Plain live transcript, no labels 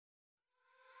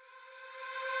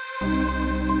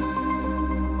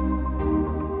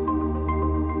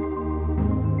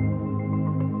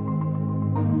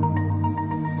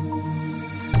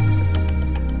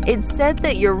It's said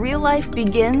that your real life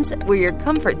begins where your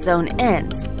comfort zone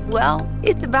ends. Well,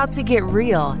 it's about to get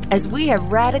real as we have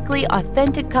radically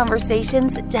authentic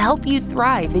conversations to help you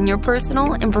thrive in your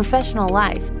personal and professional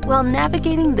life while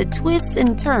navigating the twists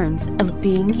and turns of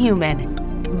being human.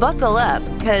 Buckle up,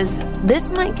 because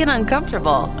This Might Get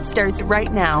Uncomfortable starts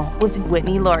right now with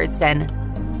Whitney Lauritsen.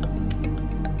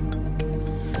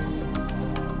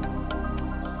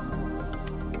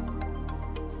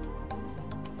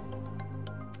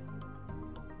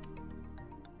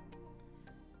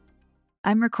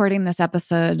 I'm recording this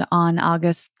episode on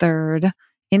August 3rd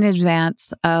in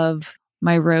advance of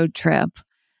my road trip.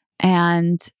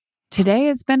 And today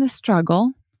has been a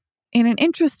struggle in an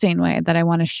interesting way that I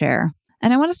want to share.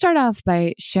 And I want to start off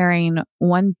by sharing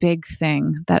one big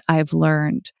thing that I've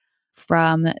learned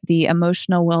from the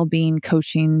emotional well-being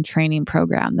coaching training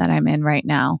program that I'm in right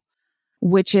now,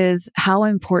 which is how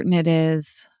important it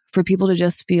is for people to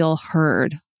just feel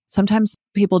heard. Sometimes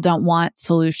people don't want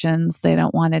solutions. They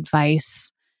don't want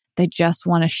advice. They just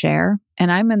want to share.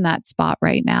 And I'm in that spot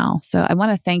right now. So I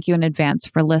want to thank you in advance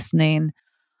for listening.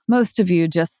 Most of you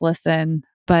just listen,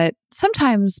 but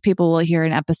sometimes people will hear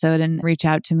an episode and reach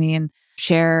out to me and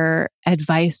share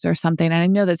advice or something. And I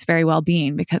know that's very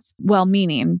well-being because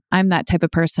well-meaning. I'm that type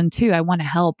of person too. I want to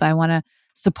help. I want to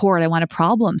support. I want to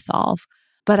problem solve.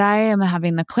 But I am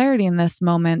having the clarity in this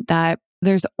moment that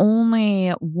there's only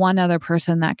one other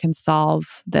person that can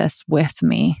solve this with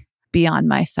me beyond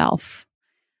myself.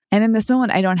 And in this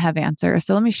moment, I don't have answers.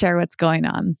 So let me share what's going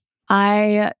on.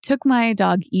 I took my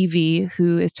dog Evie,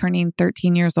 who is turning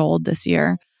 13 years old this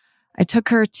year. I took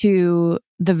her to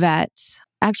the vet.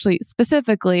 Actually,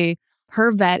 specifically,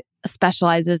 her vet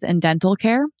specializes in dental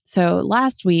care. So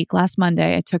last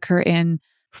Monday, I took her in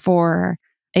for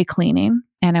a cleaning,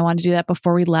 and I wanted to do that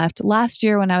before we left. Last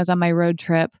year, when I was on my road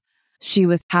trip, she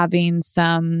was having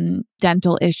some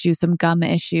dental issues, some gum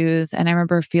issues. And I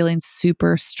remember feeling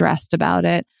super stressed about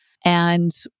it and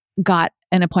got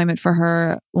an appointment for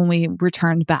her when we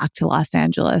returned back to Los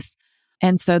Angeles.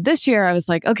 And so this year I was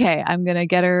like, okay, I'm going to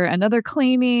get her another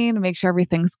cleaning, make sure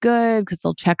everything's good because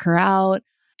they'll check her out.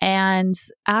 And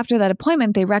after that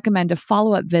appointment, they recommend a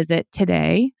follow-up visit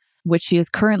today, which she is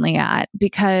currently at,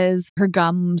 because her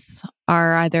gums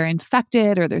are either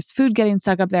infected or there's food getting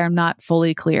stuck up there. I'm not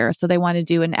fully clear. So they want to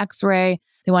do an x-ray.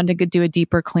 They wanted to do a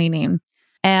deeper cleaning.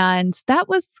 And that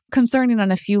was concerning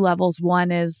on a few levels.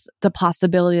 One is the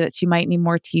possibility that she might need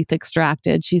more teeth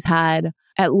extracted. She's had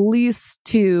at least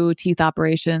 2 teeth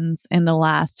operations in the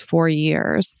last 4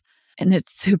 years. And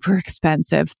it's super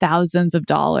expensive, thousands of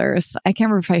dollars. I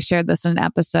can't remember if I shared this in an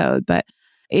episode, but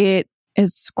it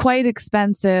is quite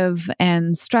expensive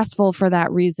and stressful for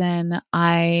that reason.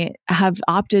 I have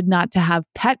opted not to have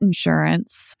pet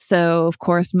insurance. So of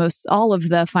course, all of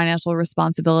the financial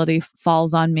responsibility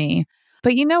falls on me.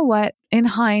 But you know what? In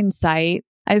hindsight,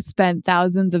 I spent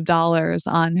thousands of dollars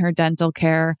on her dental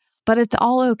care, but it's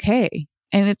all okay.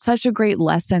 And it's such a great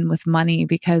lesson with money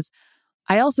because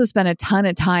I also spent a ton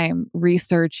of time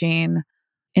researching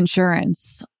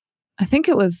insurance. I think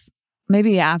it was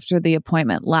maybe after the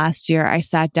appointment last year, I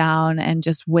sat down and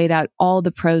just weighed out all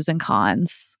the pros and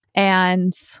cons.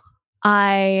 And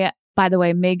I, by the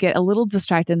way, may get a little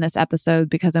distracted in this episode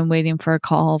because I'm waiting for a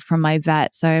call from my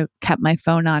vet. So I kept my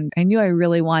phone on. I knew I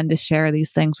really wanted to share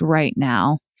these things right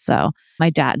now. So my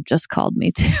dad just called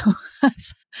me too.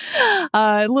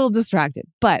 A little distracted,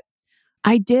 but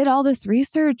I did all this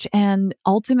research and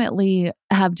ultimately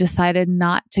have decided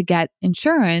not to get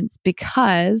insurance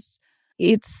because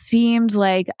it seemed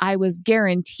like I was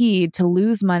guaranteed to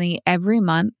lose money every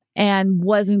month and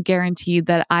wasn't guaranteed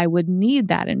that I would need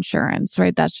that insurance,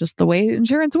 right? That's just the way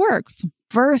insurance works.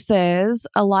 Versus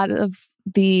a lot of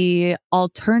the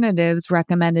alternatives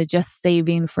recommended just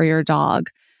saving for your dog.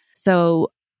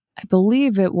 So I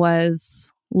believe it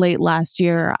was late last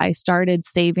year, I started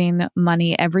saving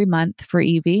money every month for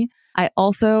Evie. I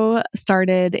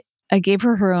gave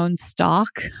her her own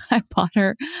stock. I bought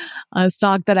her a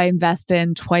stock that I invest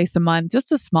in twice a month,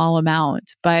 just a small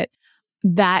amount, but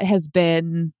that has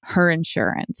been her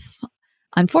insurance.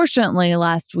 Unfortunately,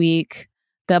 last week,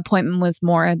 the appointment was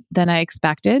more than I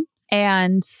expected.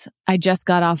 And I just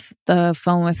got off the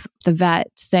phone with the vet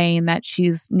saying that she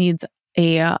needs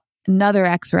another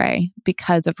x-ray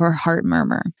because of her heart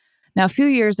murmur. Now, a few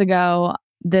years ago,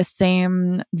 this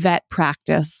same vet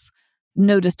practice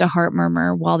noticed a heart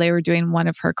murmur while they were doing one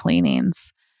of her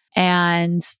cleanings.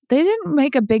 And they didn't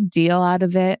make a big deal out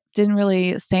of it, didn't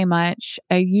really say much.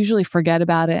 I usually forget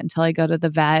about it until I go to the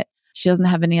vet. She doesn't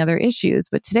have any other issues.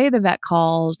 But today the vet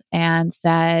called and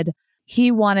said he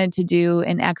wanted to do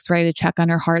an x-ray to check on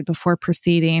her heart before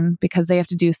proceeding because they have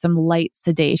to do some light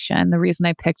sedation. The reason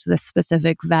I picked this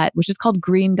specific vet, which is called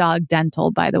Green Dog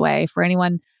Dental, by the way, for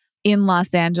anyone in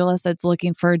Los Angeles that's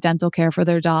looking for dental care for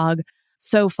their dog.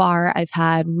 So far, I've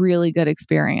had really good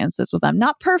experiences with them.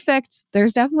 Not perfect.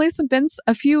 There's definitely been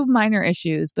a few minor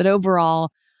issues, but overall,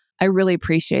 I really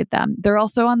appreciate them. They're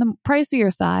also on the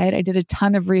pricier side. I did a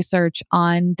ton of research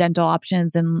on dental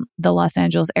options in the Los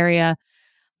Angeles area,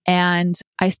 and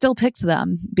I still picked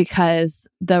them because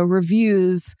the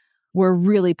reviews were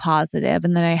really positive,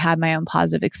 and then I had my own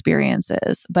positive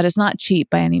experiences, but it's not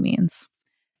cheap by any means.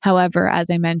 However,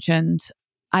 as I mentioned,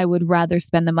 I would rather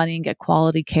spend the money and get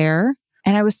quality care.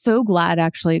 And I was so glad,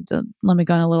 actually, let me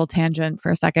go on a little tangent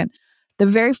for a second. The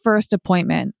very first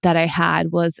appointment that I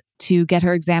had was to get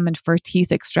her examined for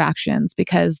teeth extractions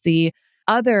because the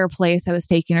other place I was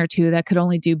taking her to that could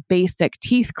only do basic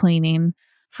teeth cleaning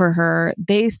for her,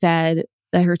 they said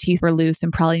that her teeth were loose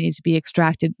and probably need to be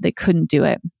extracted. They couldn't do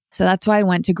it. So that's why I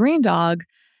went to Green Dog.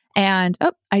 And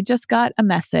I just got a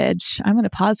message. I'm going to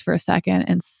pause for a second.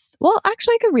 And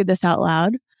actually, I could read this out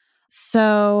loud.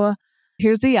 So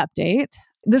here's the update.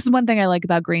 This is one thing I like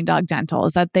about Green Dog Dental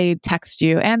is that they text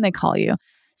you and they call you.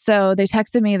 So they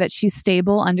texted me that she's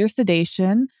stable under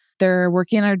sedation. They're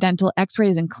working on her dental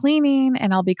x-rays and cleaning,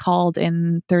 and I'll be called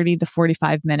in 30 to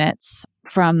 45 minutes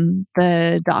from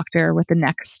the doctor with the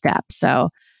next step. So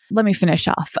let me finish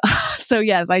off. So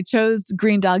yes, I chose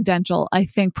Green Dog Dental, I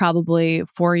think probably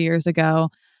 4 years ago.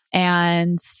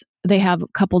 And they have a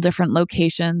couple different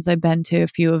locations. I've been to a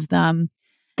few of them.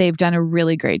 They've done a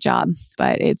really great job,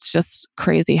 but it's just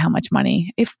crazy how much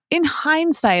money. If in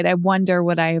hindsight, I wonder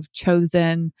would I have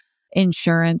chosen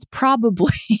insurance? Probably.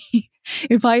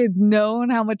 If I had known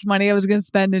how much money I was going to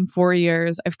spend in 4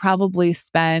 years, I've probably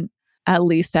spent at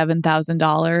least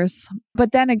 $7,000.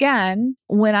 But then again,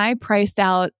 when I priced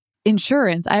out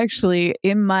insurance, I actually,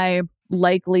 in my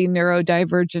likely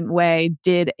neurodivergent way,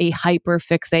 did a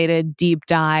hyper-fixated deep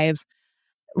dive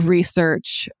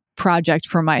research project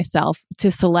for myself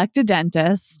to select a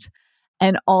dentist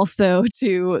and also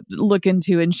to look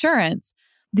into insurance.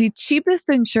 The cheapest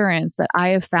insurance that I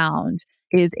have found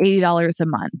is $80 a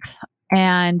month.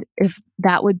 And if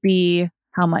that would be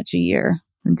how much a year?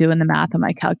 I'm doing the math on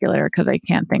my calculator because I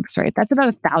can't think straight. That's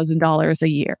about $1,000 a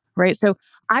year, right? So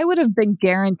I would have been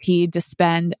guaranteed to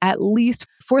spend at least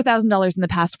 $4,000 in the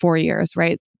past 4 years,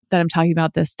 right? That I'm talking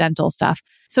about this dental stuff.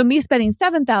 So me spending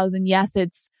 $7,000, yes,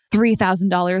 it's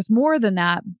 $3,000 more than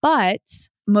that, but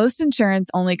most insurance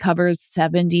only covers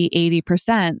 70,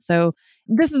 80%. So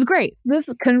this is great. This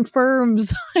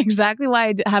confirms exactly why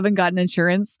I haven't gotten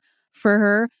insurance for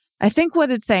her. I think what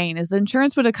it's saying is the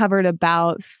insurance would have covered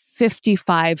about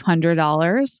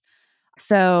 $5,500.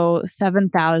 So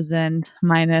 7,000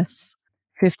 minus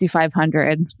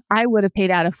 5,500, I would have paid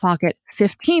out of pocket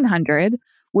 1,500,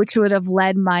 which would have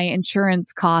led my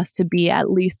insurance cost to be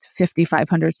at least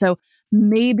 5,500. So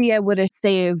maybe I would have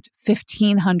saved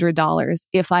 $1,500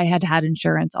 if I had had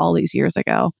insurance all these years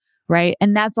ago, right?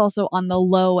 And that's also on the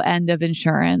low end of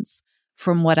insurance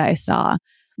from what I saw.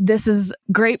 This is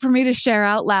great for me to share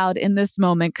out loud in this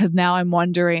moment because now I'm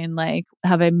wondering, like,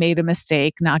 have I made a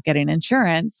mistake not getting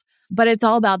insurance? But it's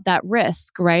all about that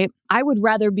risk, right? I would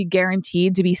rather be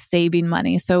guaranteed to be saving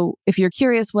money. So if you're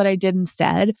curious, what I did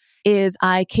instead is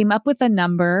I came up with a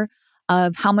number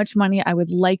of how much money I would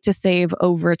like to save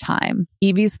over time.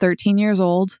 Evie's 13 years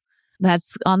old.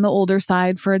 That's on the older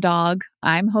side for a dog.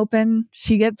 I'm hoping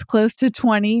she gets close to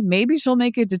 20. Maybe she'll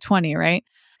make it to 20, right?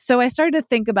 So I started to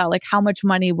think about like how much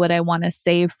money would I want to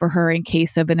save for her in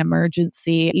case of an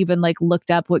emergency, even like looked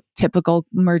up what typical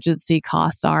emergency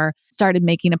costs are, started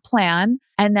making a plan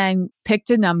and then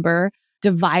picked a number,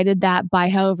 divided that by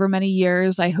however many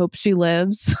years I hope she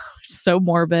lives. So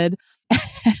morbid.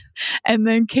 And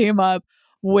then came up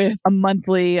with a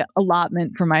monthly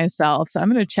allotment for myself. So I'm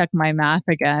going to check my math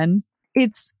again.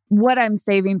 It's what I'm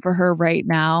saving for her right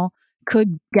now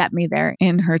could get me there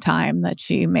in her time that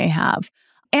she may have.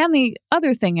 And the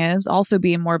other thing is also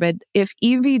being morbid. If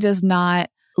Evie does not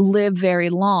live very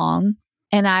long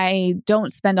and I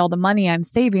don't spend all the money I'm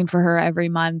saving for her every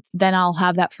month, then I'll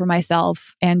have that for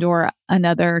myself and or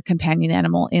another companion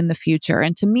animal in the future.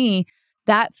 And to me,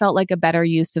 that felt like a better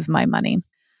use of my money.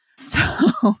 So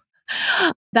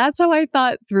that's how I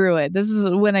thought through it. This is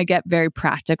when I get very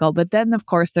practical. But then, of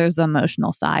course, there's the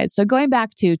emotional side. So going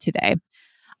back to today,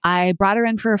 I brought her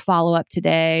in for a follow-up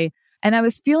today. And I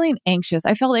was feeling anxious.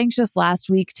 I felt anxious last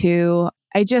week too.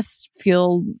 I just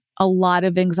feel a lot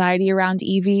of anxiety around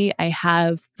Evie. I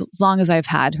have, as long as I've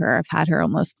had her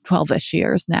almost 12-ish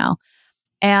years now.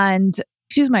 And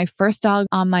she's my first dog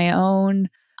on my own.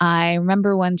 I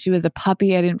remember when she was a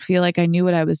puppy, I didn't feel like I knew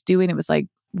what I was doing. It was like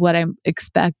what I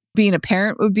expect being a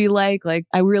parent would be like. Like,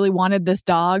 I really wanted this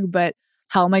dog, but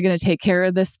how am I going to take care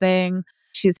of this thing?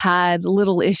 She's had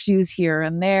little issues here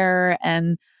and there,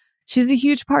 and she's a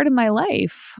huge part of my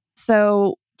life.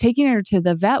 So taking her to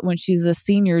the vet when she's a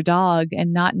senior dog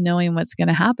and not knowing what's going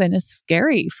to happen is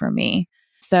scary for me.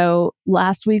 So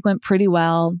last week went pretty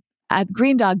well. At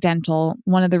Green Dog Dental,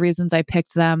 one of the reasons I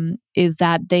picked them is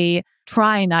that they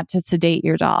try not to sedate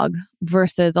your dog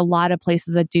versus a lot of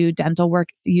places that do dental work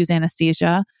use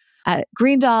anesthesia. At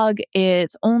Green Dog,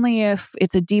 it's only if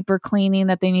it's a deeper cleaning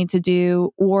that they need to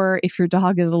do or if your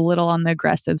dog is a little on the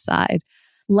aggressive side.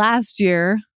 Last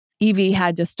year, Evie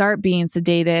had to start being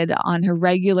sedated on her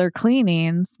regular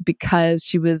cleanings because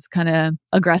she was kind of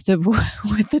aggressive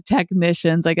with the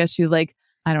technicians. I guess she was like,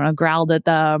 I don't know, growled at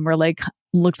them or like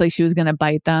looks like she was going to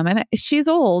bite them. And she's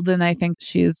old and I think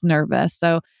she's nervous.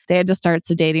 So they had to start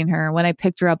sedating her. When I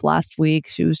picked her up last week,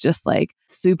 she was just like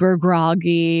super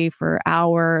groggy for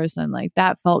hours. And like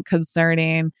that felt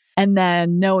concerning. And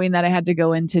then knowing that I had to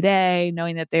go in today,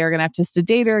 knowing that they were going to have to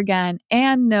sedate her again,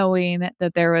 and knowing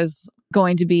that there was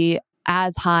going to be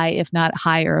as high, if not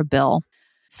higher, a bill.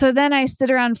 So then I sit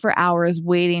around for hours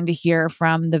waiting to hear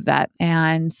from the vet.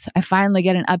 And I finally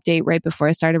get an update right before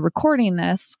I started recording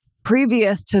this.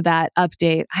 Previous to that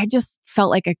update, I just felt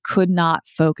like I could not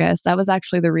focus. That was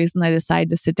actually the reason I decided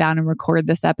to sit down and record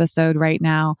this episode right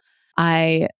now.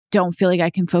 I don't feel like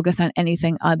I can focus on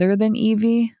anything other than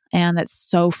Evie. And that's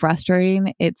so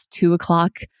frustrating. It's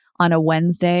 2:00 on a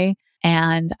Wednesday.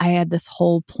 And I had this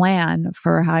whole plan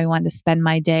for how I wanted to spend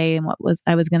my day and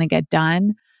I was going to get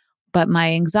done. But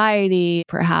my anxiety,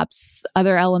 perhaps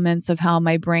other elements of how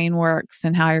my brain works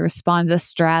and how I respond to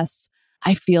stress,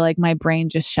 I feel like my brain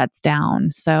just shuts down.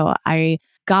 So I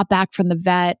got back from the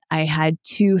vet. I had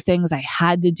 2 things I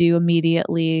had to do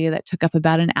immediately that took up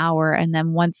about an hour. And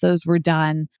then once those were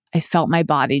done, I felt my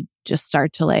body just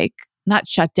start to like, not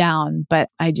shut down, but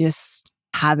I just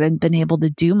haven't been able to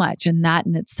do much. And that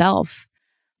in itself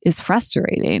is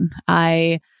frustrating.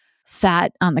 I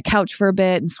sat on the couch for a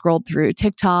bit and scrolled through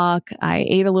TikTok. I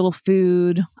ate a little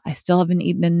food. I still haven't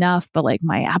eaten enough, but like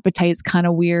my appetite's kind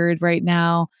of weird right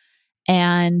now.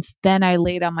 And then I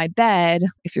laid on my bed.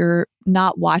 If you're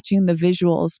not watching the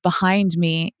visuals, behind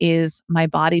me is my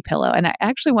body pillow. And I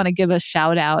actually want to give a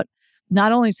shout out,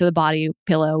 not only to the body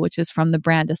pillow, which is from the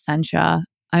brand Essentia.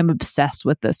 I'm obsessed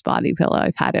with this body pillow.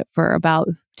 I've had it for about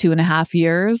 2.5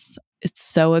 years. It's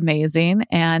so amazing.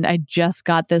 And I just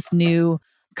got this new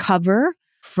cover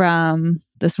from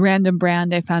this random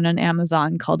brand I found on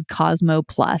Amazon called Cosmo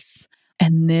Plus.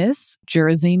 And this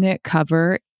jersey knit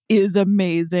cover is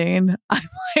amazing. I'm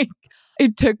like,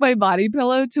 it took my body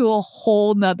pillow to a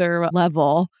whole nother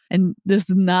level. And this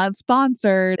is not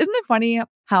sponsored. Isn't it funny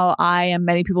how I and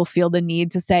many people feel the need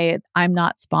to say I'm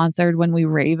not sponsored when we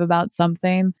rave about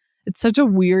something? It's such a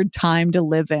weird time to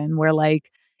live in where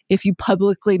like, if you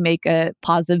publicly make a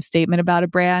positive statement about a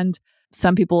brand,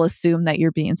 some people assume that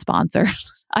you're being sponsored.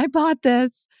 I bought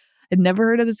this. I'd never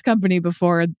heard of this company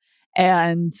before.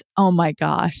 And oh my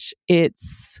gosh,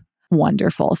 it's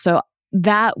wonderful. So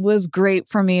that was great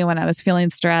for me when I was feeling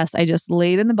stressed. I just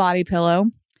laid in the body pillow,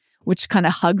 which kind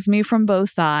of hugs me from both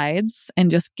sides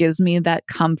and just gives me that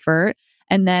comfort.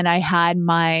 And then I had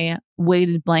my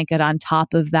weighted blanket on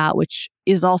top of that, which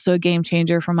is also a game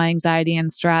changer for my anxiety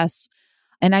and stress.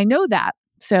 And I know that.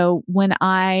 So when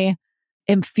I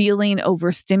am feeling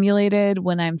overstimulated,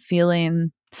 when I'm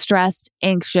feeling stressed,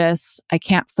 anxious, I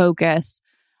can't focus,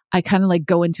 I kind of like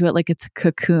go into it like it's a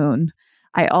cocoon.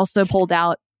 I also pulled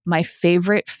out my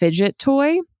favorite fidget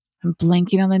toy. I'm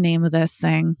blanking on the name of this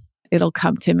thing. It'll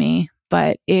come to me,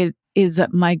 but it is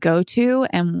my go-to.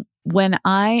 And when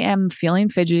I am feeling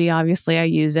fidgety, obviously I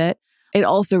use it. It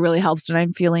also really helps when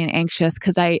I'm feeling anxious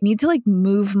because I need to like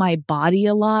move my body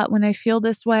a lot when I feel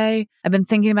this way. I've been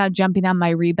thinking about jumping on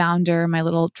my rebounder, my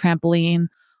little trampoline,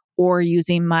 or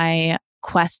using my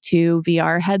Quest 2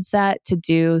 VR headset to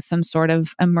do some sort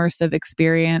of immersive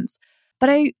experience. But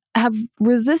I have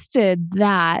resisted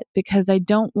that because I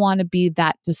don't want to be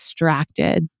that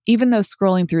distracted. Even though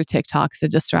scrolling through TikTok is a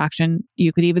distraction,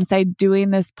 you could even say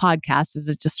doing this podcast is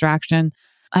a distraction.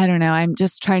 I don't know. I'm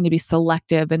just trying to be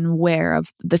selective and aware of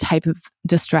the type of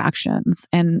distractions.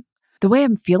 And the way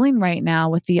I'm feeling right now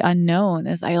with the unknown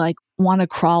is I like want to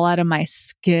crawl out of my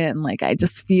skin. Like I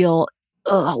just feel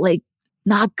like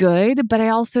not good, but I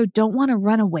also don't want to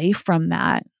run away from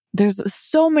that. There's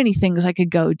so many things I could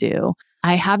go do.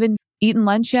 I haven't eaten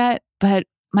lunch yet, but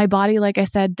my body, like I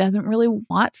said, doesn't really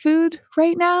want food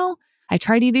right now. I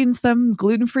tried eating some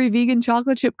gluten-free vegan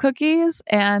chocolate chip cookies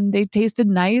and they tasted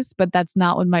nice, but that's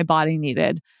not what my body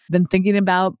needed. Been thinking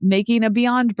about making a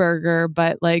Beyond Burger,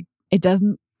 but like it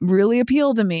doesn't really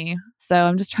appeal to me. So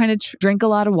I'm just trying to drink a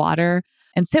lot of water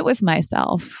and sit with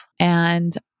myself.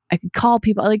 And I could call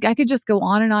people, like I could just go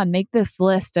on and on, make this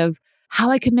list of how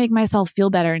I could make myself feel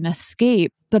better and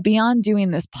escape. But beyond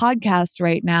doing this podcast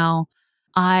right now,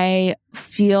 I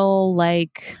feel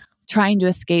like trying to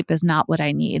escape is not what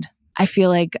I need. I feel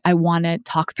like I want to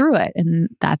talk through it. And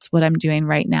that's what I'm doing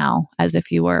right now, as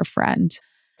if you were a friend.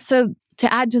 So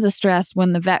to add to the stress,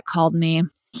 when the vet called me,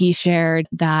 he shared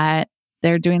that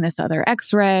they're doing this other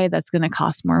x-ray that's going to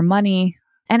cost more money.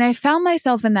 And I found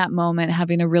myself in that moment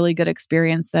having a really good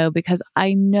experience though, because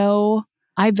I know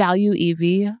I value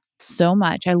Evie so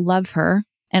much. I love her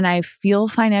and I feel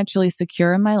financially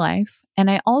secure in my life.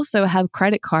 And I also have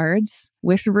credit cards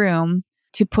with room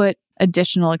to put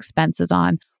additional expenses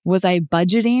on. Was I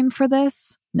budgeting for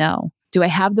this? No. Do I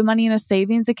have the money in a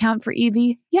savings account for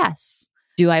Evie? Yes.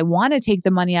 Do I want to take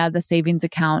the money out of the savings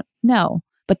account? No.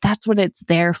 But that's what it's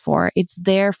there for. It's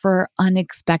there for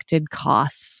unexpected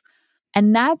costs.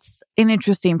 And that's an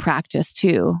interesting practice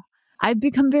too. I've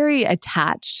become very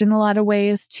attached in a lot of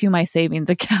ways to my savings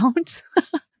account.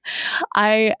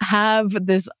 I have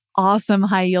this awesome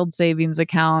high yield savings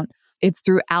account. It's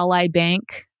through Ally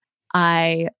Bank.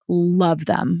 I love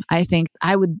them. I think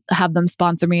I would have them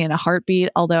sponsor me in a heartbeat,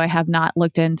 although I have not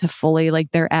looked into fully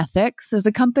like their ethics as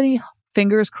a company.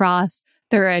 Fingers crossed,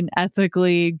 they're an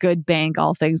ethically good bank,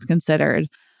 all things considered.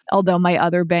 Although my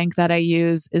other bank that I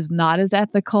use is not as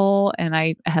ethical, and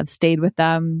I have stayed with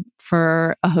them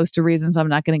for a host of reasons I'm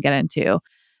not going to get into.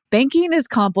 Banking is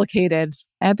complicated.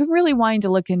 I've been really wanting to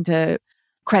look into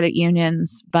credit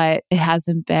unions, but it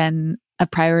hasn't been a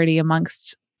priority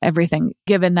amongst everything.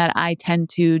 Given that I tend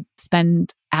to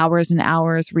spend hours and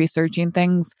hours researching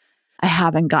things, I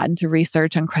haven't gotten to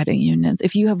research on credit unions.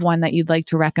 If you have one that you'd like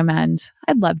to recommend,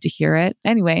 I'd love to hear it.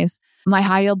 Anyways, my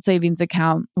high yield savings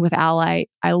account with Ally,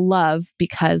 I love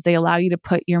because they allow you to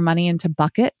put your money into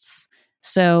buckets.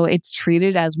 So it's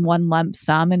treated as one lump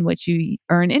sum in which you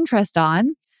earn interest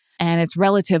on. And it's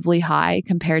relatively high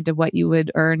compared to what you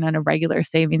would earn on a regular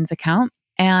savings account.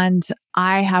 And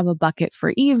I have a bucket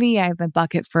for Evie. I have a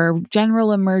bucket for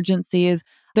general emergencies.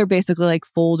 They're basically like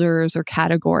folders or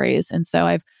categories. And so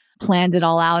I've planned it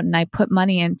all out and I put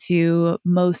money into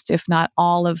most, if not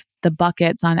all of the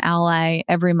buckets on Ally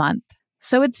every month.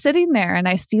 So it's sitting there and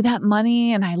I see that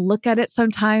money and I look at it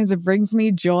sometimes. It brings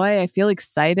me joy. I feel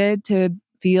excited to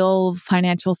feel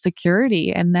financial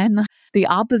security. And then the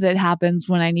opposite happens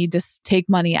when I need to take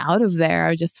money out of there.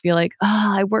 I just feel like,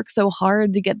 oh, I worked so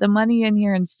hard to get the money in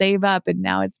here and save up and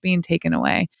now it's being taken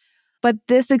away. But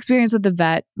this experience with the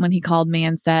vet, when he called me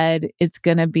and said it's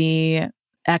going to be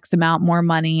X amount more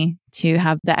money to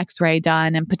have the x-ray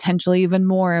done and potentially even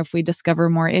more if we discover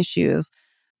more issues,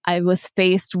 I was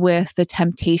faced with the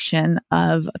temptation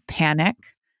of panic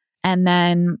and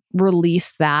then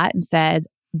released that and said,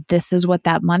 this is what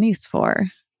that money's for.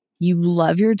 You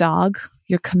love your dog.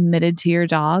 You're committed to your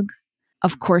dog.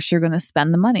 Of course, you're going to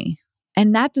spend the money.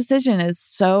 And that decision is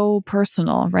so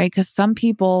personal, right? Because some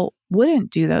people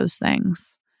wouldn't do those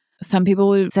things. Some people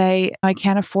would say, I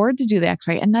can't afford to do the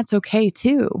x-ray, and that's okay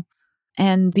too.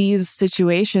 And these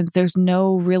situations, there's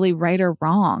no really right or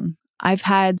wrong. I've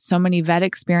had so many vet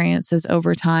experiences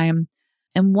over time.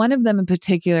 And one of them in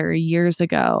particular, years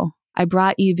ago, I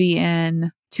brought Evie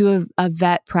in to a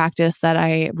vet practice that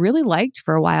I really liked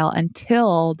for a while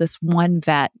until this one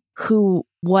vet who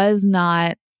was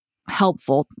not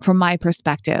helpful from my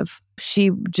perspective.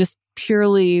 She just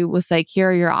purely was like,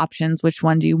 here are your options. Which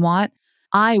one do you want?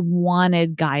 I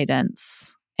wanted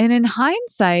guidance. And in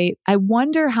hindsight, I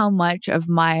wonder how much of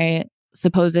my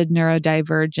supposed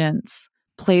neurodivergence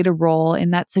played a role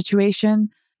in that situation,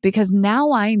 because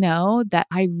now I know that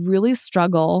I really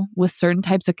struggle with certain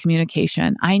types of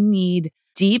communication. I need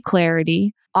deep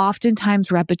clarity,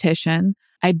 oftentimes repetition.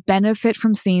 I benefit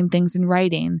from seeing things in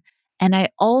writing. And I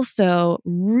also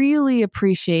really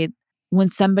appreciate when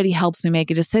somebody helps me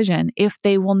make a decision. If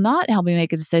they will not help me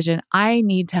make a decision, I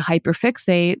need to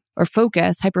hyperfixate or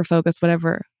hyperfocus,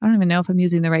 whatever. I don't even know if I'm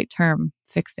using the right term,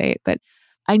 fixate, but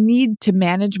I need to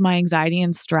manage my anxiety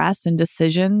and stress and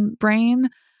decision brain.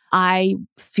 I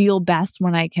feel best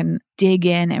when I can dig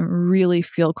in and really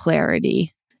feel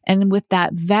clarity. And with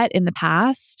that vet in the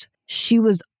past, she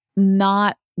was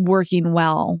not working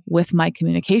well with my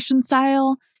communication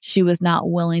style. She was not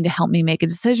willing to help me make a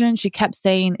decision. She kept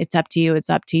saying, it's up to you, it's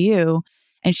up to you.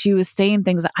 And she was saying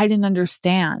things that I didn't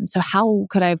understand. So how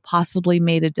could I have possibly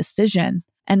made a decision?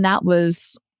 And that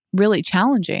was really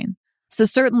challenging. So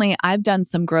certainly I've done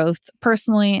some growth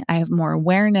personally. I have more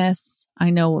awareness. I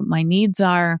know what my needs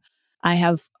are. I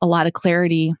have a lot of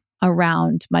clarity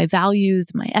around my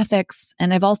values, my ethics.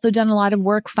 And I've also done a lot of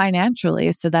work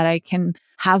financially so that I can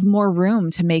have more room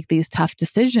to make these tough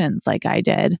decisions like I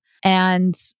did.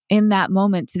 And in that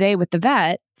moment today with the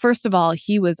vet, first of all,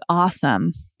 he was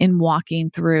awesome in walking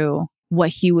through what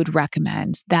he would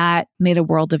recommend. That made a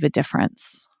world of a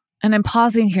difference. And I'm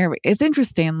pausing here. It's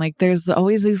interesting. Like there's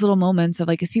always these little moments of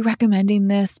like, is he recommending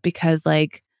this because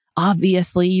like,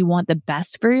 obviously you want the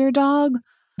best for your dog?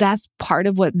 That's part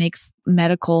of what makes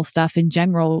medical stuff in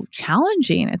general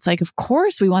challenging. It's like, of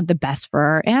course we want the best for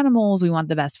our animals. We want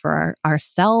the best for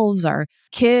ourselves, our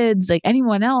kids, like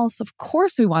anyone else. Of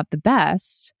course we want the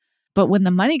best. But when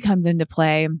the money comes into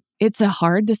play, it's a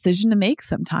hard decision to make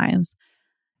sometimes.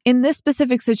 In this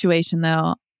specific situation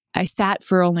though, I sat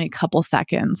for only a couple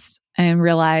seconds and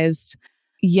realized,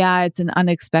 yeah, it's an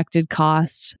unexpected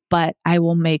cost, but I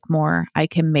will make more. I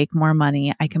can make more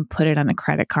money. I can put it on a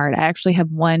credit card. I actually have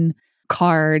one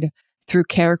card through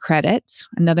CareCredit.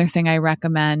 Another thing I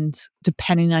recommend,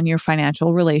 depending on your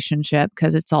financial relationship,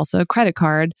 because it's also a credit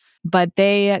card, but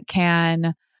they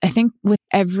can, I think with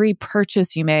every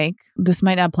purchase you make, this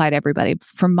might not apply to everybody.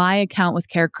 For my account with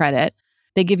CareCredit,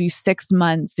 they give you 6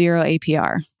 months, 0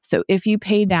 APR. So if you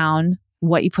pay down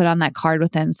what you put on that card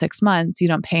within 6 months, you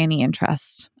don't pay any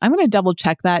interest. I'm going to double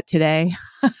check that today,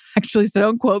 actually, so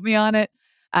don't quote me on it.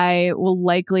 I will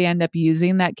likely end up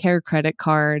using that CareCredit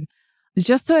card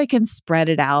just so I can spread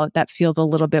it out. That feels a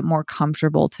little bit more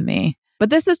comfortable to me.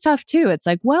 But this is tough too. It's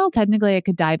like, well, technically I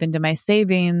could dive into my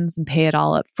savings and pay it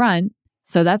all up front.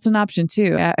 So that's an option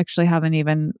too. I actually haven't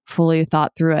even fully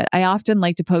thought through it. I often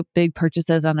like to put big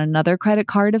purchases on another credit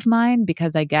card of mine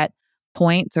because I get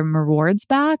points or rewards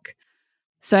back.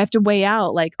 So I have to weigh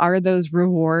out, like, are those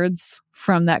rewards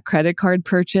from that credit card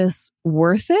purchase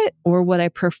worth it? Or would I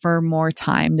prefer more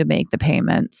time to make the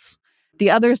payments? The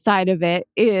other side of it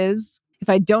is if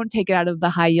I don't take it out of the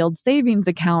high yield savings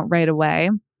account right away,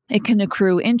 it can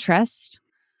accrue interest,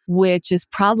 which is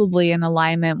probably in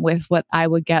alignment with what I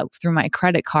would get through my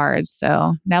credit card.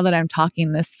 So now that I'm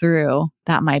talking this through,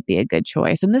 that might be a good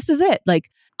choice. And this is it. Like,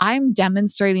 I'm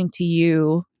demonstrating to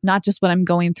you not just what I'm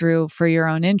going through for your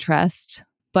own interest,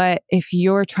 but if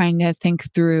you're trying to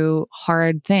think through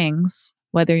hard things,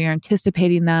 whether you're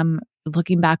anticipating them,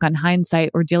 looking back on hindsight,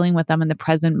 or dealing with them in the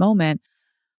present moment,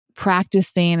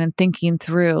 practicing and thinking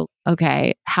through,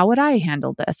 okay, how would I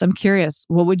handle this? I'm curious,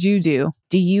 what would you do?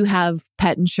 Do you have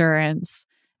pet insurance?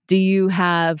 Do you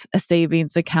have a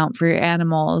savings account for your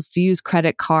animals? Do you use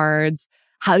credit cards?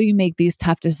 How do you make these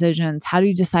tough decisions? How do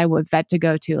you decide what vet to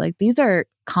go to? Like, these are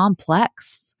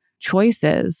complex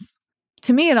choices.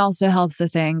 To me, it also helps to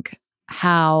think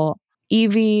how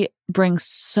Evie brings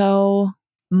so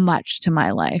much to my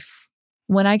life.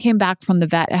 When I came back from the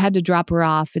vet, I had to drop her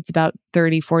off. It's about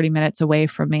 30, 40 minutes away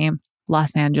from me.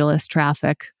 Los Angeles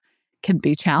traffic can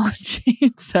be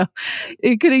challenging. So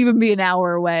it could even be an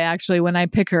hour away. Actually, when I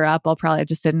pick her up, I'll probably have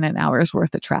to sit in an hour's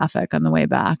worth of traffic on the way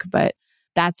back. But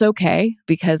that's okay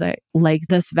because I like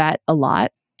this vet a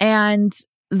lot. And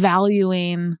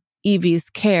valuing Evie's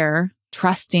care,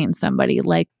 trusting somebody,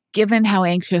 like, given how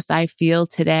anxious I feel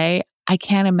today, I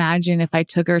can't imagine if I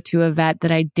took her to a vet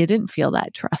that I didn't feel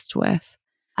that trust with.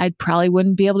 I probably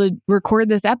wouldn't be able to record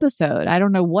this episode. I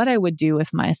don't know what I would do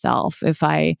with myself if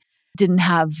I didn't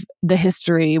have the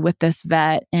history with this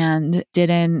vet and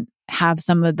didn't have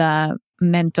some of the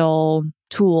mental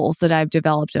tools that I've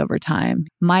developed over time.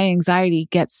 My anxiety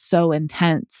gets so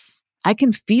intense. I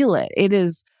can feel it. It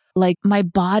is like my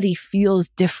body feels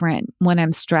different when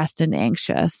I'm stressed and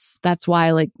anxious. That's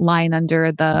why, like, lying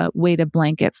under the weighted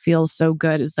blanket feels so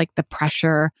good. It's like the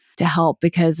pressure to help,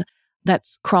 because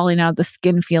that's crawling out of the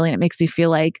skin feeling. It makes me feel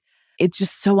like it's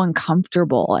just so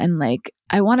uncomfortable. And like,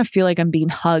 I want to feel like I'm being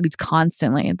hugged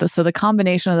constantly. So the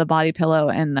combination of the body pillow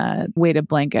and the weighted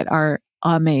blanket are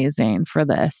amazing for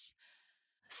this.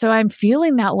 So I'm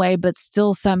feeling that way, but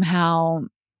still somehow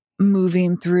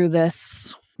moving through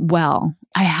this well.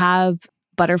 I have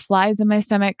butterflies in my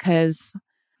stomach because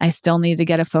I still need to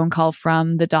get a phone call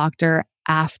from the doctor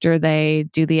after they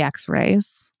do the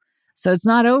x-rays. So it's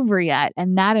not over yet.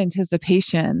 And that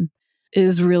anticipation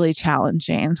is really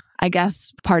challenging. I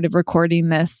guess part of recording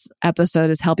this episode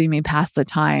is helping me pass the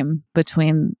time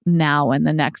between now and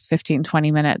the next 15,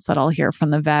 20 minutes that I'll hear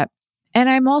from the vet. And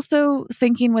I'm also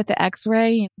thinking with the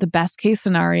x-ray, the best case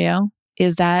scenario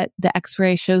is that the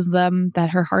x-ray shows them that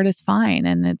her heart is fine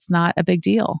and it's not a big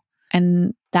deal.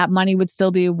 And that money would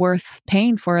still be worth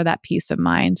paying for that peace of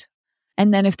mind.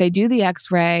 And then if they do the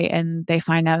x-ray and they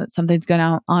find out something's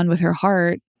going on with her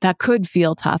heart, that could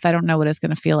feel tough. I don't know what it's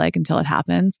going to feel like until it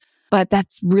happens. But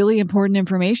that's really important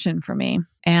information for me.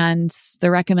 And they're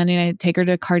recommending I take her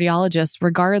to a cardiologist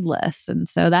regardless. And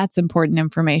so that's important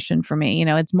information for me.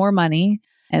 It's more money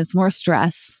and it's more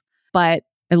stress, but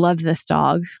I love this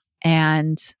dog.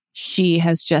 And she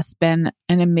has just been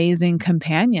an amazing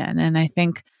companion. And I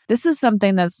think this is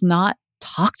something that's not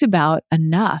talked about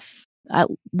enough, at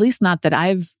least not that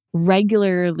I've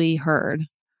regularly heard.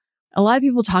 A lot of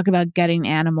people talk about getting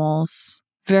animals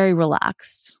very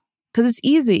relaxed because it's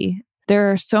easy.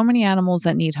 There are so many animals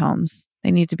that need homes.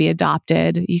 They need to be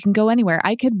adopted. You can go anywhere.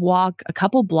 I could walk a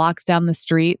couple blocks down the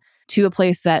street to a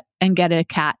place and get a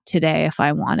cat today if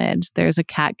I wanted. There's a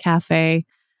cat cafe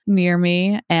near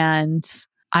me and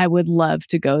I would love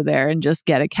to go there and just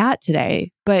get a cat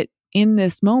today. But in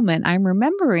this moment, I'm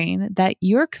remembering that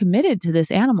you're committed to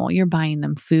this animal. You're buying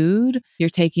them food. You're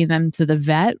taking them to the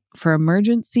vet for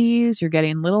emergencies. You're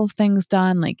getting little things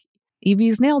done like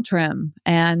Evie's nail trim.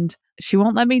 And she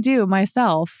won't let me do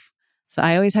myself. So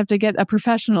I always have to get a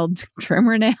professional to trim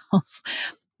her nails,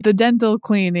 the dental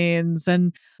cleanings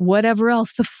and whatever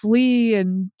else, the flea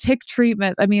and tick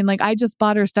treatment. I just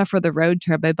bought her stuff for the road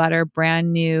trip. I bought her a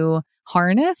brand new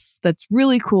harness that's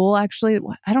really cool. Actually,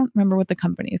 I don't remember what the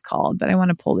company is called, but I want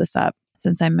to pull this up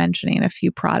since I'm mentioning a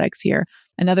few products here.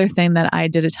 Another thing that I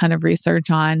did a ton of research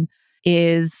on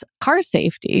is car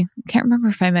safety. I can't remember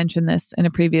if I mentioned this in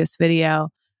a previous video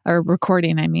or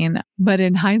recording, but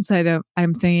in hindsight,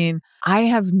 I'm thinking I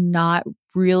have not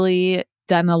really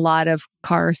done a lot of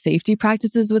car safety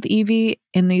practices with Evie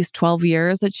in these 12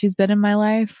 years that she's been in my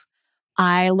life.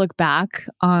 I look back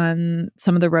on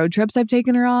some of the road trips I've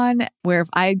taken her on where if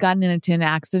I had gotten into an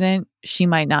accident, she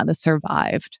might not have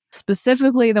survived.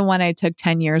 Specifically, the one I took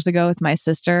 10 years ago with my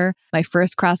sister, my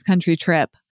first cross-country trip.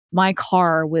 My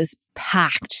car was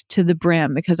packed to the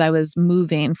brim because I was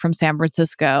moving from San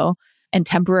Francisco and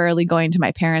temporarily going to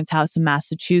my parents' house in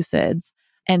Massachusetts.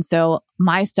 And so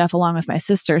my stuff, along with my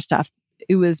sister's stuff,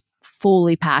 it was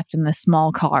fully packed in this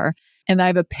small car. And I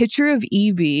have a picture of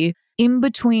Evie in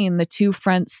between the two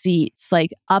front seats,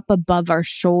 like up above our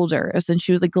shoulders. And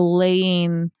she was like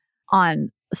laying on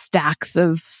stacks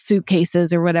of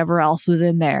suitcases or whatever else was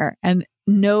in there. And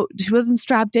no, she wasn't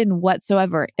strapped in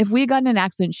whatsoever. If we had gotten in an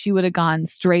accident, she would have gone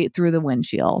straight through the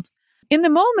windshield. In the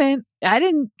moment, I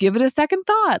didn't give it a second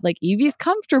thought. Like, Evie's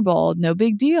comfortable, no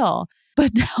big deal.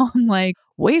 But now I'm like,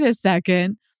 wait a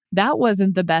second, that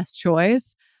wasn't the best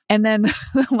choice. And then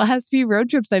the last few road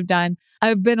trips I've done,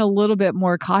 I've been a little bit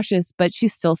more cautious, but she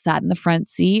still sat in the front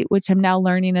seat, which I'm now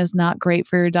learning is not great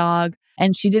for your dog.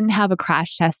 And she didn't have a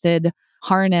crash tested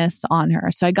harness on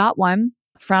her. So I got one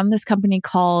from this company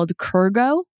called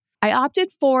Kurgo. I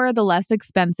opted for the less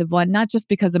expensive one, not just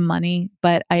because of money,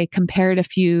 but I compared a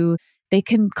few. They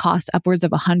can cost upwards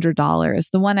of $100.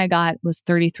 The one I got was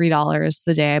 $33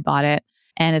 the day I bought it.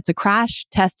 And it's a crash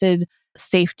tested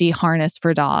safety harness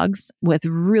for dogs with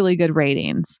really good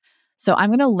ratings. So I'm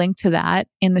going to link to that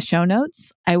in the show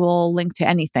notes. I will link to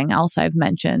anything else I've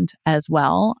mentioned as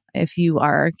well. If you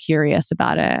are curious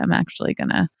about it, I'm actually going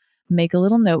to make a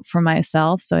little note for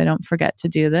myself so I don't forget to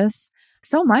do this.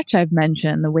 So much I've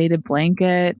mentioned: the weighted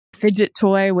blanket, fidget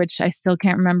toy, which I still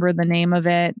can't remember the name of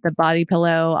it, the body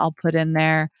pillow I'll put in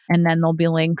there. And then there'll be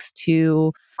links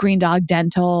to Green Dog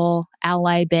Dental,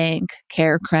 Ally Bank,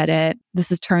 Care Credit. This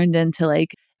has turned into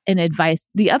like an advice.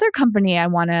 The other company I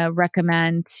want to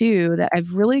recommend too that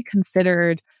I've really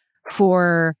considered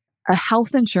for a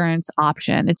health insurance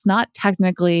option. It's not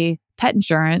technically pet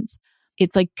insurance.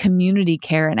 It's like community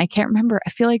care. And I can't remember. I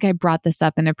feel like I brought this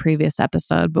up in a previous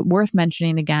episode, but worth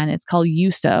mentioning again. It's called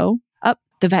USO. Oh,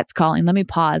 the vet's calling. Let me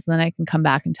pause. Then I can come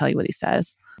back and tell you what he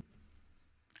says.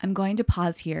 I'm going to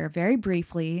pause here very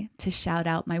briefly to shout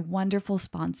out my wonderful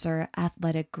sponsor,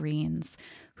 Athletic Greens,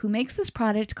 who makes this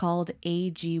product called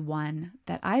AG1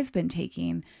 that I've been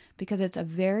taking because it's a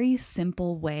very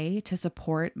simple way to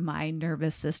support my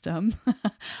nervous system.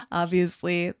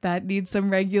 Obviously, that needs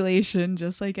some regulation,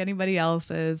 just like anybody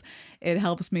else's. It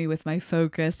helps me with my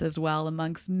focus as well,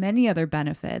 amongst many other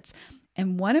benefits.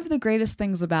 And one of the greatest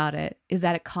things about it is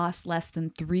that it costs less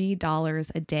than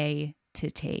 $3 a day to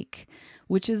take,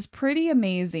 which is pretty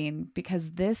amazing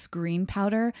because this green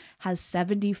powder has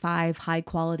 75 high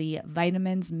quality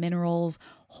vitamins, minerals,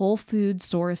 whole food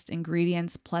sourced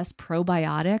ingredients, plus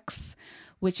probiotics,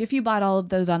 which if you bought all of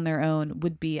those on their own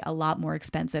would be a lot more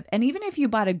expensive. And even if you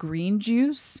bought a green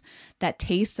juice that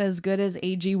tastes as good as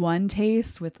AG1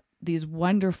 tastes with these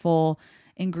wonderful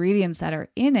ingredients that are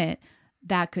in it,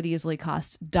 that could easily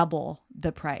cost double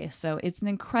the price. So it's an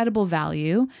incredible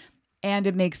value. And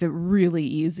it makes it really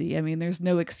easy. I mean, there's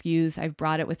no excuse. I've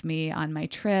brought it with me on my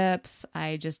trips.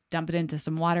 I just dump it into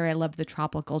some water. I love the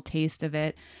tropical taste of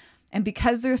it. And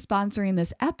because they're sponsoring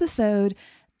this episode,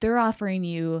 they're offering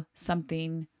you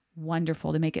something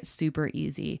wonderful to make it super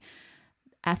easy.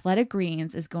 Athletic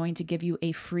Greens is going to give you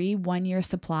a free 1-year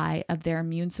supply of their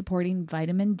immune supporting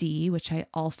vitamin D, which I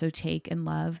also take and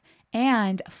love,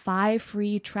 and 5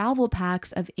 free travel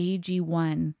packs of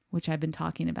AG1, which I've been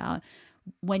talking about,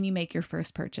 when you make your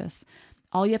first purchase.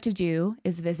 All you have to do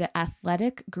is visit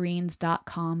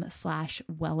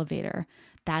athleticgreens.com/wellevator.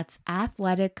 That's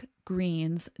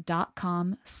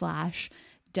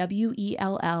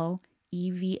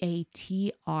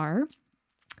athleticgreens.com/WELLEVATR.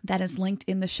 That is linked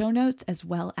in the show notes as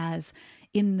well as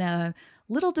in the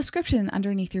little description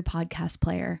underneath your podcast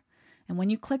player. And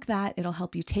when you click that, it'll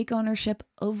help you take ownership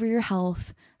over your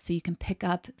health so you can pick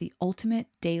up the ultimate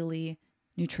daily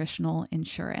nutritional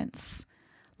insurance.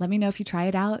 Let me know if you try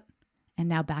it out. And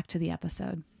now back to the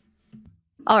episode.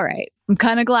 All right. I'm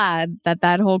kind of glad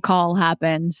that whole call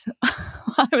happened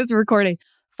while I was recording.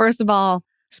 First of all,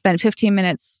 spent 15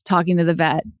 minutes talking to the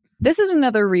vet. This is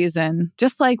another reason,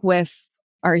 just like with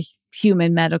our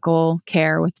human medical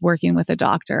care with working with a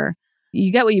doctor,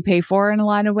 you get what you pay for in a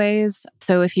lot of ways.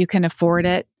 So if you can afford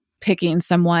it, picking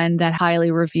someone that highly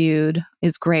reviewed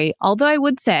is great. Although I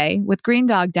would say with Green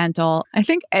Dog Dental, I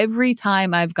think every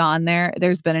time I've gone there,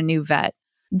 there's been a new vet.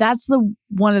 That's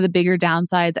one of the bigger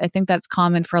downsides. I think that's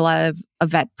common for a lot of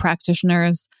vet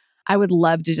practitioners. I would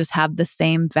love to just have the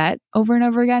same vet over and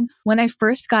over again. When I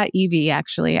first got Evie,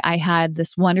 actually, I had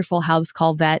this wonderful house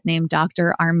call vet named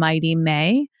Dr. Armighty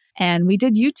May, and we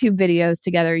did YouTube videos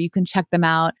together. You can check them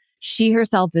out. She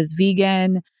herself is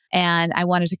vegan, and I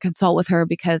wanted to consult with her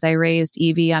because I raised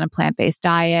Evie on a plant-based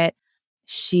diet.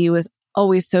 She was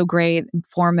always so great,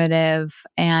 informative,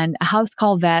 and a house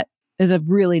call vet is a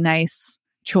really nice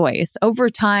choice. Over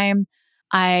time,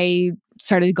 I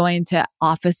started going to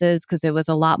offices because it was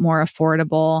a lot more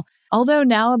affordable. Although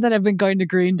now that I've been going to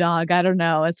Green Dog, I don't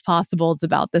know, it's possible it's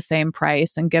about the same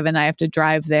price. And given I have to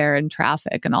drive there and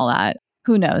traffic and all that,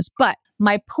 who knows? But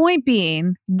my point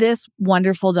being, this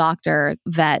wonderful doctor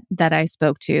vet that I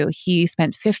spoke to, he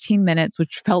spent 15 minutes,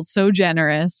 which felt so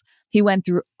generous. He went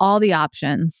through all the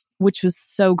options, which was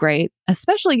so great,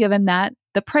 especially given that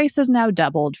the price has now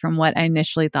doubled from what I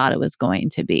initially thought it was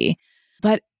going to be.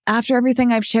 But after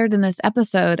everything I've shared in this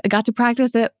episode, I got to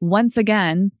practice it once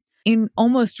again in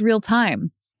almost real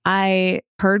time. I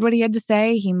heard what he had to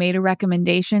say. He made a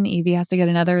recommendation. Evie has to get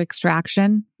another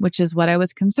extraction, which is what I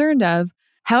was concerned of.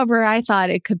 However, I thought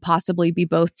it could possibly be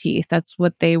both teeth. That's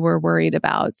what they were worried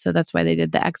about. So that's why they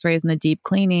did the x-rays and the deep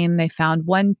cleaning. They found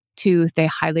one tooth they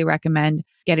highly recommend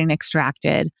getting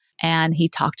extracted. And he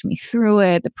talked me through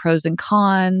it, the pros and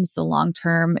cons, the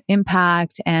long-term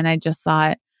impact. And I just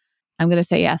thought, I'm going to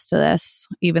say yes to this,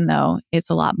 even though it's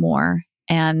a lot more.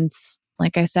 And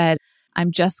like I said,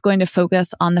 I'm just going to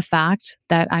focus on the fact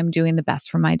that I'm doing the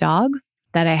best for my dog,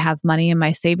 that I have money in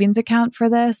my savings account for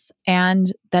this, and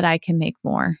that I can make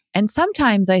more. And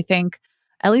sometimes I think,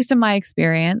 at least in my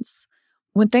experience,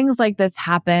 when things like this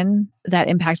happen that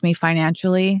impact me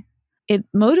financially, it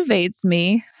motivates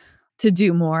me to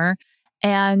do more.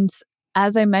 And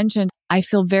as I mentioned, I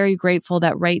feel very grateful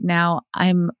that right now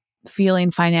I'm feeling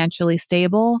financially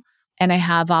stable and I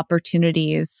have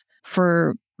opportunities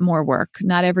for more work.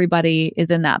 Not everybody is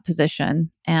in that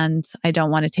position, and I don't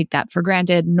want to take that for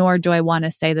granted, nor do I want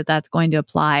to say that that's going to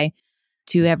apply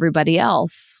to everybody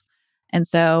else. And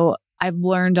so I've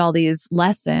learned all these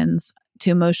lessons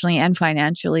to emotionally and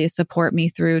financially support me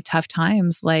through tough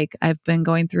times like I've been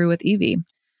going through with Evie.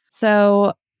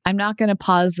 So I'm not going to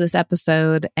pause this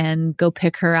episode and go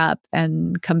pick her up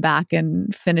and come back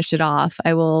and finish it off.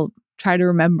 I will try to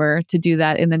remember to do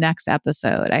that in the next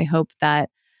episode. I hope that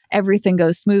everything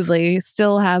goes smoothly.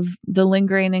 Still have the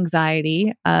lingering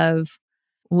anxiety of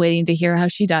waiting to hear how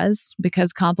she does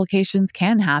because complications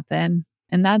can happen.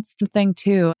 And that's the thing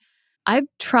too. I've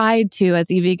tried to, as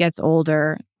Evie gets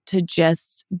older, to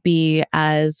just be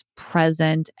as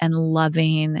present and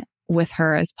loving with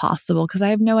her as possible because I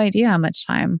have no idea how much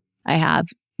time I have.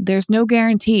 There's no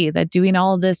guarantee that doing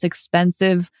all this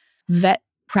expensive vet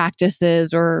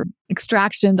practices or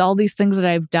extractions, all these things that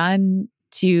I've done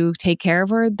to take care of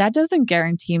her, that doesn't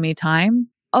guarantee me time.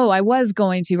 Oh, I was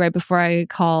going to, right before I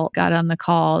got on the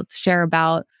call, share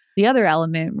about the other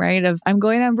element, right? Of I'm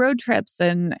going on road trips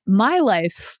and my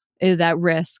life is at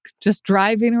risk just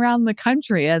driving around the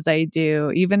country as I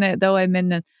do, even though I'm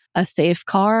in a safe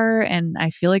car and I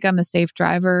feel like I'm a safe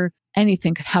driver,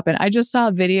 anything could happen. I just saw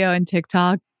a video on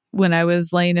TikTok when I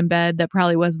was laying in bed. That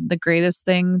probably wasn't the greatest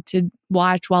thing to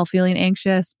watch while feeling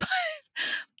anxious, but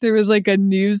there was like a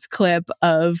news clip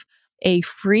of a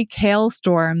freak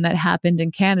hailstorm that happened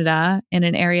in Canada in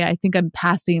an area I think I'm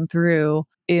passing through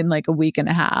in like a week and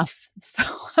a half. So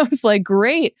I was like,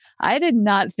 great. I did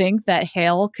not think that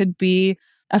hail could be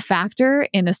a factor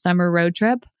in a summer road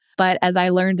trip. But as I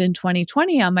learned in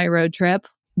 2020 on my road trip,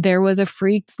 there was a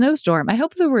freak snowstorm. I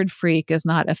hope the word freak is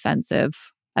not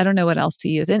offensive. I don't know what else to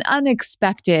use. An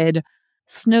unexpected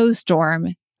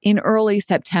snowstorm in early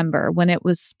September when it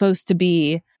was supposed to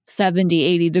be 70,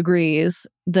 80 degrees.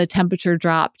 The temperature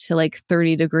dropped to like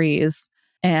 30 degrees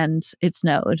and it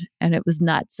snowed and it was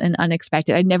nuts and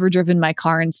unexpected. I'd never driven my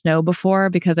car in snow before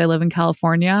because I live in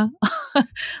California.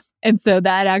 And so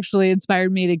that actually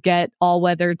inspired me to get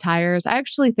all-weather tires. I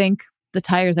actually think the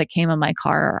tires that came on my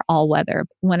car are all-weather.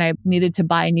 When I needed to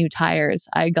buy new tires,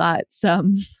 I got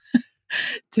some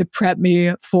to prep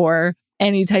me for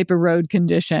any type of road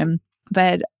condition,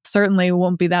 but certainly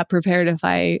won't be that prepared if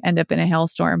I end up in a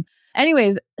hailstorm.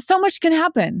 Anyways, so much can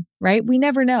happen, right? We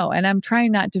never know. And I'm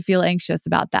trying not to feel anxious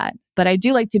about that, but I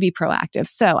do like to be proactive.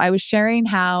 So I was sharing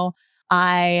how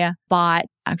I bought,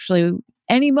 actually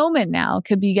any moment now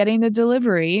could be getting a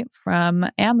delivery from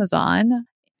Amazon.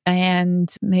 And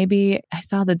maybe I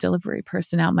saw the delivery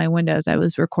person out my window as I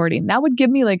was recording. That would give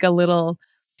me like a little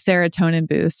serotonin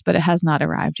boost, but it has not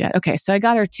arrived yet. Okay, so I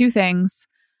got her two things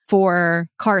for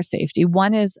car safety.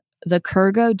 One is the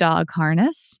Kurgo dog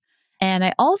harness. And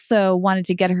I also wanted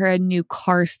to get her a new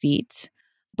car seat,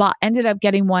 but ended up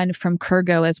getting one from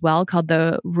Kurgo as well called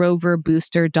the Rover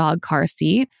Booster dog car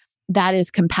seat. That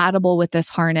is compatible with this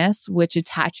harness, which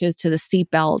attaches to the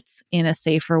seatbelt in a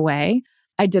safer way.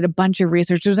 I did a bunch of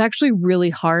research. It was actually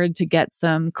really hard to get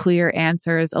some clear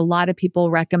answers. A lot of people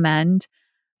recommend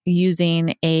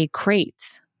using a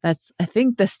crate. That's, I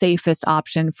think, the safest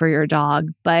option for your dog.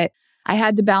 But I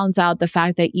had to balance out the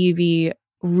fact that Evie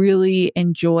really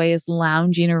enjoys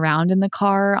lounging around in the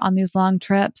car on these long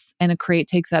trips, and a crate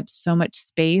takes up so much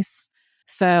space.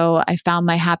 So I found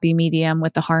my happy medium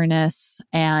with the harness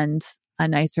and a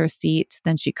nicer seat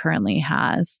than she currently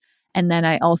has. And then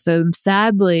I also am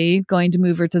sadly going to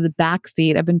move her to the back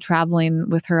seat. I've been traveling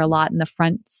with her a lot in the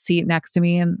front seat next to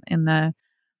me in the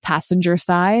passenger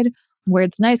side, where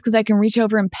it's nice because I can reach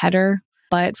over and pet her.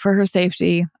 But for her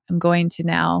safety, I'm going to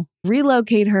now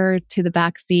relocate her to the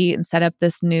back seat and set up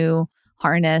this new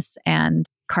harness and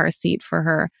car seat for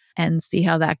her and see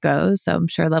how that goes. So I'm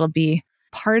sure that'll be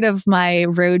part of my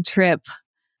road trip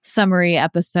summary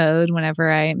episode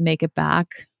whenever I make it back.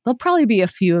 There'll probably be a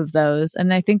few of those.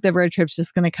 And I think the road trip's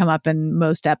just going to come up in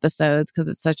most episodes because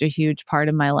it's such a huge part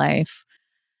of my life.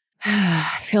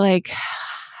 I feel like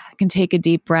I can take a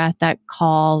deep breath. That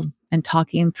call and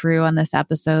talking through on this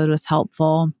episode was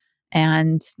helpful.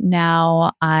 And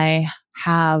now I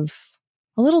have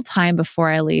a little time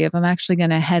before I leave. I'm actually going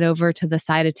to head over to the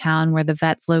side of town where the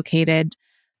vet's located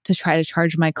to try to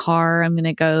charge my car. I'm going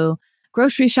to go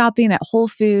grocery shopping at Whole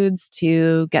Foods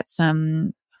to get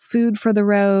some food for the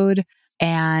road.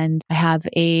 And I have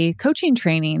a coaching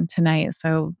training tonight.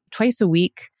 So twice a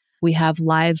week, we have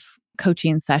live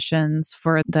coaching sessions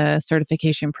for the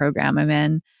certification program I'm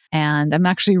in. And I'm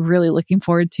actually really looking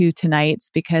forward to tonight's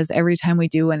because every time we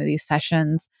do one of these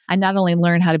sessions, I not only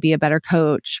learn how to be a better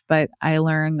coach, but I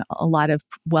learn a lot of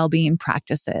well-being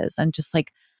practices, and just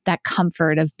like that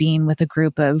comfort of being with a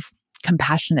group of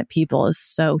compassionate people is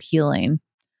so healing.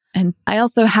 And I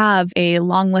also have a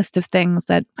long list of things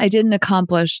that I didn't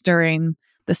accomplish during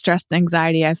the stress and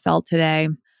anxiety I felt today.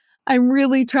 I'm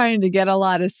really trying to get a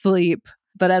lot of sleep.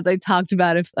 But as I talked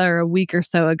about a week or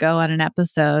so ago on an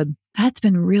episode, that's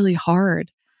been really hard.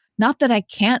 Not that I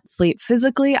can't sleep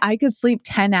physically. I could sleep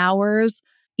 10 hours,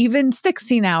 even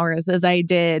 16 hours as I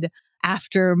did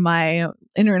after my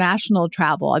international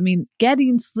travel. I mean,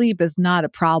 getting sleep is not a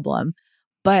problem.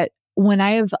 But when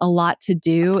I have a lot to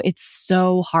do, it's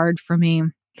so hard for me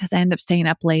because I end up staying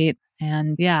up late.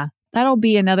 And yeah, that'll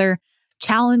be another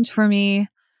challenge for me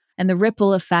and the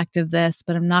ripple effect of this,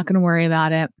 but I'm not going to worry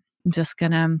about it. I'm just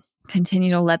going to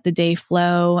continue to let the day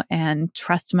flow and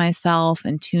trust myself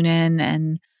and tune in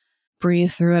and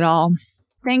breathe through it all.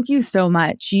 Thank you so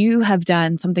much. You have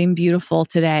done something beautiful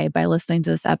today by listening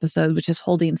to this episode, which is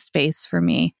holding space for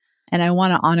me. And I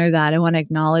want to honor that. I want to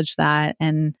acknowledge that.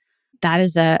 And that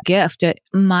is a gift.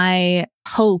 My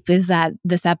hope is that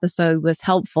this episode was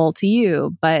helpful to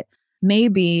you, but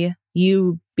maybe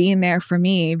you being there for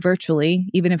me virtually,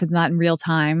 even if it's not in real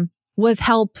time, was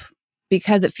help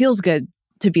because it feels good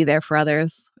to be there for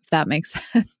others, if that makes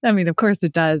sense. I mean, of course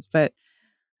it does, but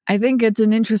I think it's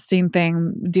an interesting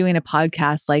thing doing a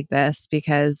podcast like this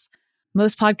because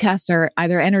most podcasts are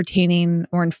either entertaining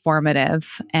or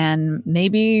informative. And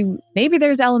maybe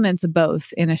there's elements of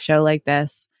both in a show like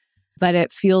this, but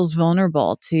it feels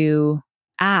vulnerable to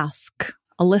ask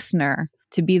a listener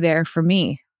to be there for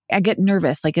me. I get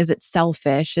nervous. Like, is it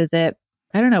selfish? Is it,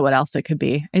 I don't know what else it could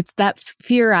be. It's that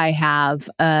fear I have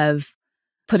of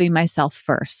putting myself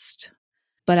first.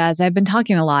 But as I've been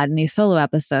talking a lot in these solo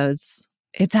episodes,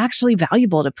 it's actually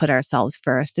valuable to put ourselves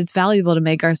first. It's valuable to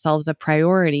make ourselves a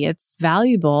priority. It's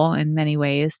valuable in many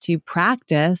ways to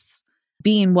practice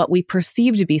being what we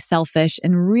perceive to be selfish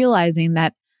and realizing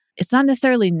that it's not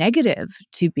necessarily negative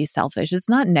to be selfish. It's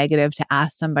not negative to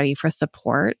ask somebody for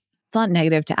support. It's not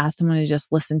negative to ask someone to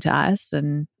just listen to us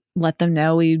and let them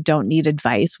know we don't need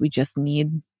advice. We just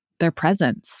need their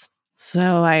presence. So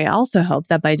I also hope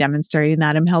that by demonstrating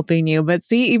that, I'm helping you. But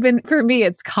see, even for me,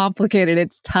 it's complicated.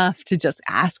 It's tough to just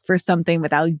ask for something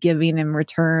without giving in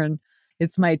return.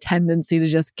 It's my tendency to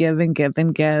just give and give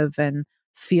and give and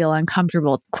feel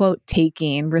uncomfortable, quote,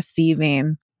 taking,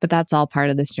 receiving. But that's all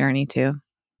part of this journey too.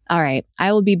 All right.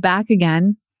 I will be back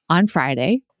again on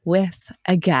Friday with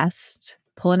a guest,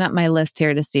 pulling up my list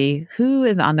here to see who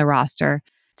is on the roster.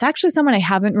 It's actually someone I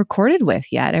haven't recorded with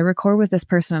yet. I record with this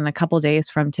person in a couple days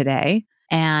from today,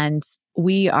 and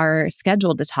we are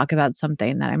scheduled to talk about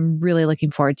something that I'm really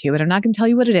looking forward to. But I'm not going to tell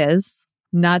you what it is,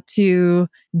 not to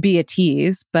be a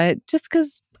tease, but just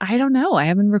because I don't know. I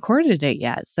haven't recorded it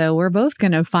yet. So we're both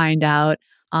going to find out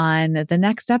on the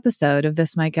next episode of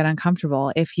This Might Get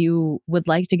Uncomfortable. If you would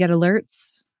like to get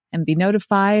alerts and be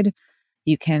notified,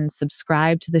 you can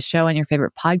subscribe to the show on your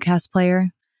favorite podcast player.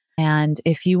 And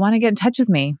if you want to get in touch with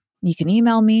me, you can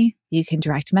email me, you can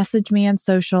direct message me on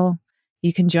social,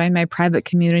 you can join my private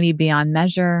community Beyond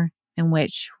Measure, in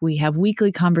which we have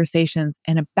weekly conversations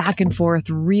and a back and forth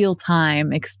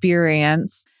real-time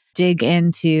experience, dig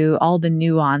into all the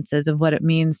nuances of what it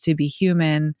means to be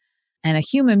human and a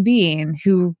human being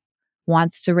who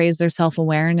wants to raise their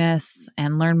self-awareness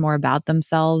and learn more about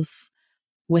themselves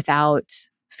without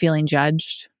feeling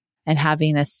judged and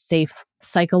having a safe,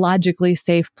 psychologically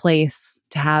safe place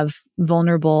to have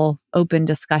vulnerable, open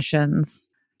discussions,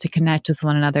 to connect with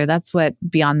one another. That's what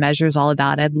Beyond Measure is all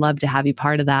about. I'd love to have you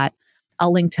part of that.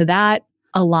 I'll link to that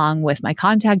along with my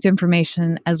contact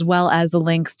information, as well as the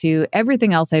links to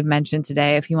everything else I've mentioned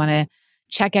today. If you want to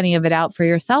check any of it out for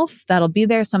yourself, that'll be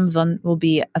there. Some of them will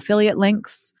be affiliate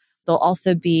links. There'll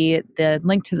also be the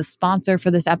link to the sponsor for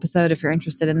this episode if you're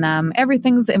interested in them.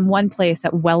 Everything's in one place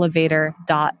at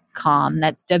wellevatr.com.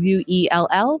 That's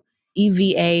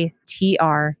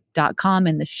WELLEVATR.com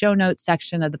in the show notes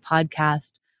section of the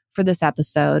podcast for this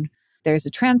episode. There's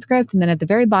a transcript, and then at the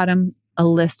very bottom, a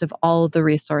list of all of the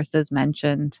resources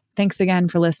mentioned. Thanks again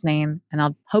for listening, and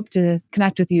I'll hope to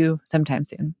connect with you sometime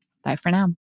soon. Bye for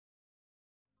now.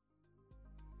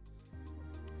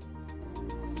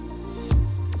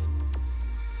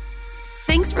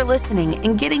 Thanks for listening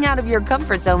and getting out of your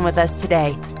comfort zone with us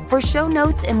today. For show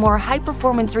notes and more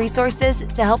high-performance resources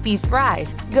to help you thrive,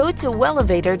 go to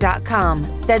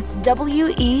wellevatr.com. That's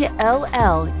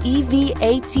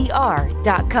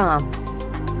WELLEVATR.com.